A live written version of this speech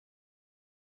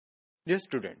Dear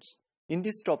students, in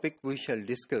this topic we shall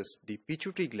discuss the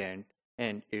pituitary gland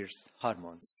and its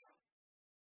hormones.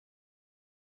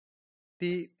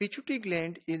 The pituitary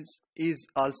gland is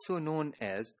also known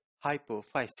as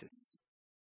hypophysis.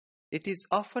 It is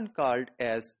often called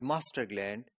as master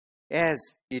gland as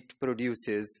it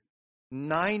produces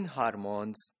 9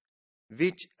 hormones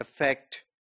which affect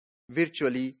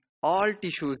virtually all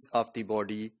tissues of the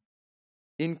body,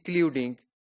 including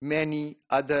many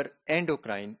other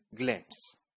endocrine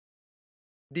glands.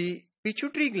 The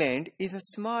pituitary gland is a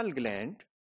small gland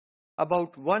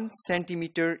about 1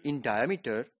 centimeter in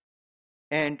diameter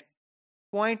and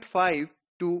 0.5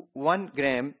 to 1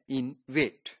 gram in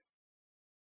weight.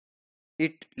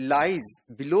 It lies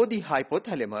below the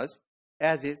hypothalamus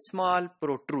as a small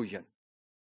protrusion.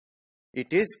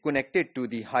 It is connected to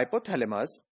the hypothalamus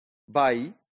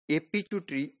by a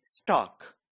pituitary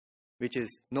stalk, which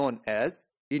is known as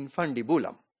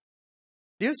infundibulum.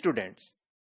 Dear students,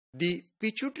 the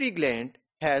pituitary gland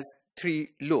has 3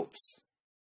 lobes.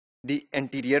 The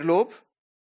anterior lobe,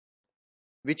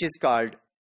 which is called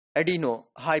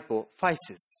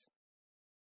adenohypophysis.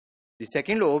 The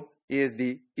second lobe is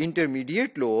the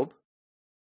intermediate lobe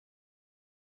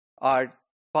or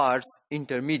pars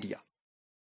intermedia.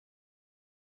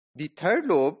 The third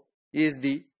lobe is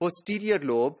the posterior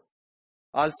lobe,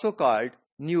 also called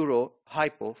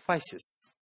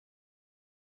neurohypophysis.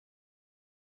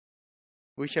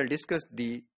 We shall discuss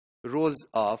the roles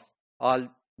of all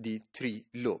the 3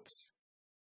 lobes.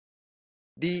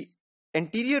 The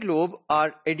anterior lobe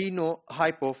or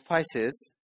adenohypophysis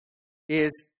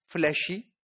is fleshy,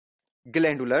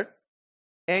 glandular,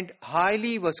 and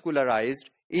highly vascularized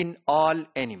in all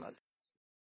animals.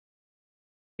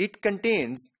 It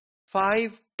contains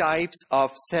 5 types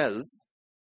of cells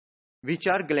which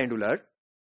are glandular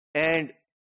and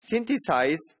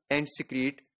synthesize and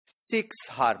secrete 6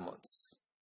 hormones.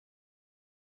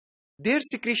 Their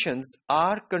secretions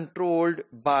are controlled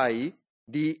by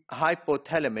the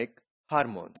hypothalamic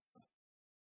hormones.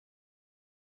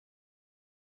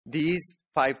 These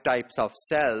 5 types of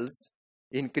cells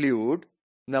include: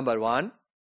 number 1,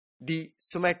 the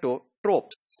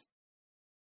somatotropes,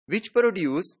 which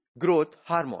produce growth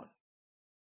hormone.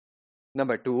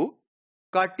 Number 2,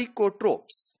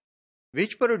 corticotropes,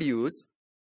 which produce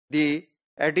the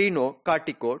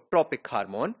adrenocorticotropic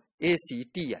hormone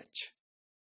ACTH.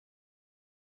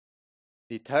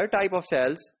 The third type of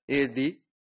cells is the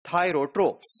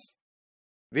thyrotropes,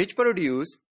 which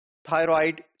produce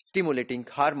thyroid stimulating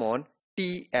hormone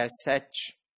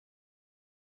TSH.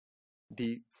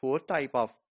 The fourth type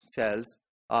of cells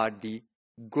are the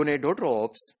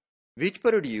gonadotropes, which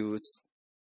produce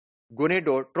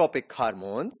gonadotropic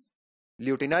hormones,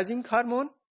 luteinizing hormone,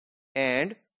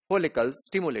 and follicle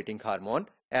stimulating hormone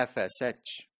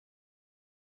FSH.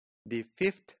 The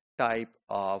fifth type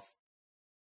of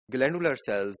glandular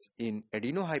cells in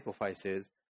adenohypophysis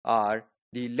are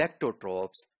the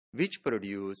lactotropes, which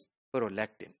produce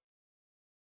prolactin.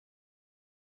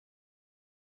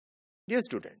 Dear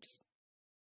students,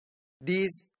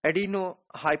 these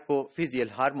adenohypophyseal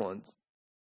hormones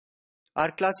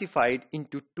are classified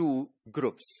into 2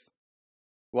 groups.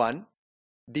 1,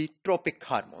 the tropic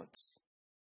hormones.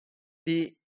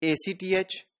 The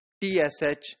ACTH,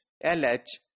 TSH, LH,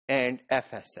 and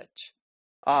FSH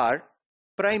are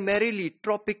primarily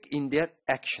tropic in their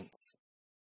actions.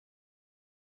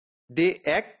 They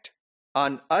act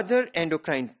on other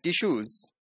endocrine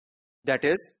tissues, that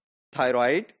is,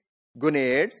 thyroid,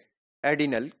 gonads,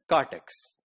 adrenal cortex,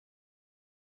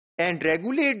 and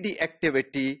regulate the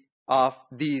activity of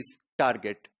these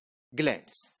target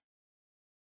glands.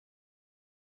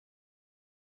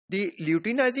 The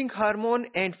luteinizing hormone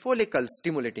and follicle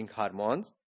stimulating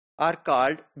hormones are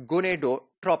called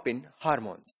gonadotropin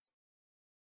hormones.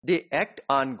 They act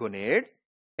on gonads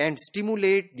and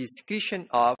stimulate the secretion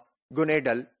of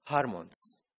gonadal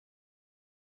hormones.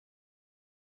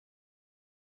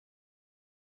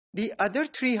 The other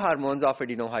 3 hormones of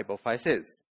adenohypophysis,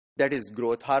 that is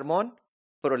growth hormone,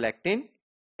 prolactin,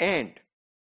 and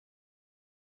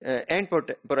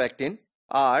prolactin,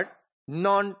 are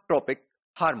non-tropic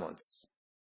hormones.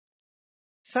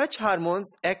 Such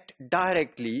hormones act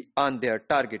directly on their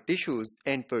target tissues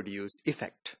and produce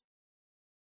effect.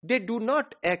 They do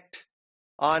not act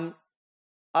on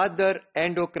other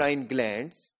endocrine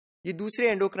glands. ये दूसरे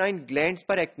endocrine glands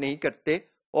पर act नहीं करते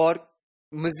और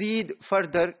मजीद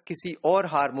further किसी और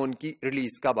hormone की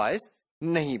release का बायस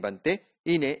नहीं बनते.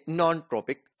 इन्हें नॉन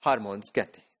ट्रोपिक हार्मोन्स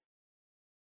कहते हैं.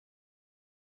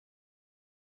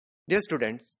 Dear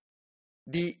students,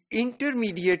 the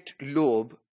intermediate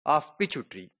lobe of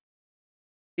pituitary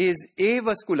is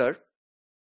avascular,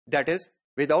 that is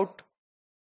without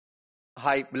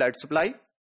high blood supply,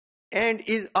 and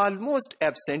is almost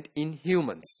absent in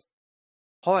humans.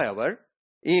 However,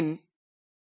 in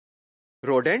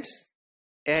rodents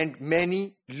and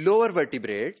many lower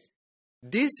vertebrates,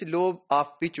 this lobe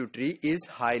of pituitary is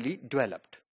highly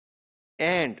developed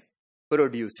and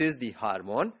produces the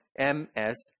hormone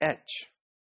MSH.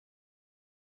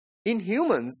 In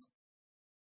humans,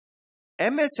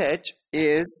 MSH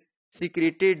is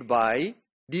secreted by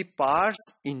the pars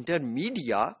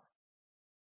intermedia,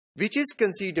 which is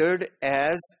considered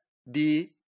as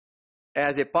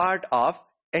a part of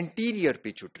anterior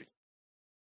pituitary.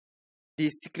 The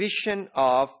secretion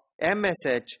of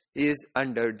MSH is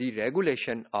under the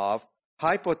regulation of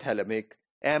hypothalamic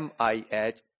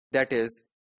MIH, that is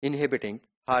inhibiting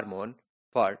hormone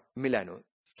for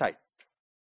melanocyte.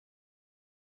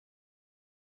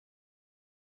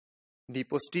 The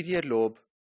posterior lobe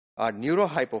or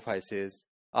neurohypophysis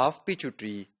of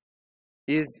pituitary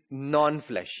is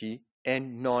non-fleshy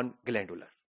and non-glandular.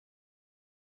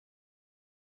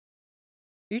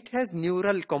 It has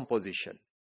neural composition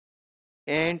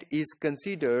and is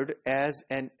considered as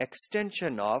an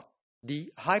extension of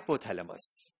the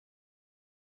hypothalamus.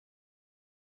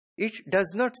 It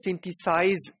does not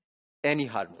synthesize any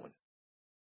hormone,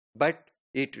 but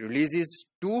it releases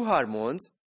two hormones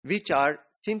which are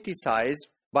synthesized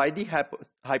by the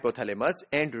hypothalamus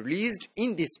and released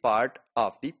in this part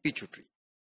of the pituitary.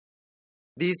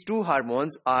 These two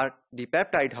hormones are the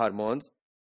peptide hormones,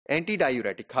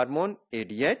 antidiuretic hormone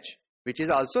ADH, which is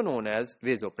also known as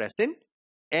vasopressin,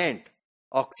 and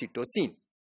oxytocin.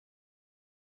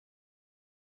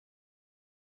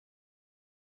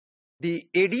 The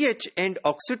ADH and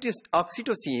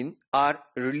oxytocin are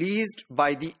released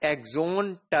by the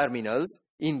axon terminals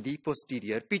in the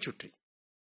posterior pituitary.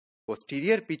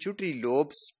 Posterior pituitary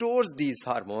lobe stores these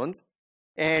hormones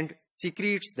and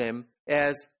secretes them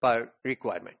as per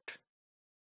requirement.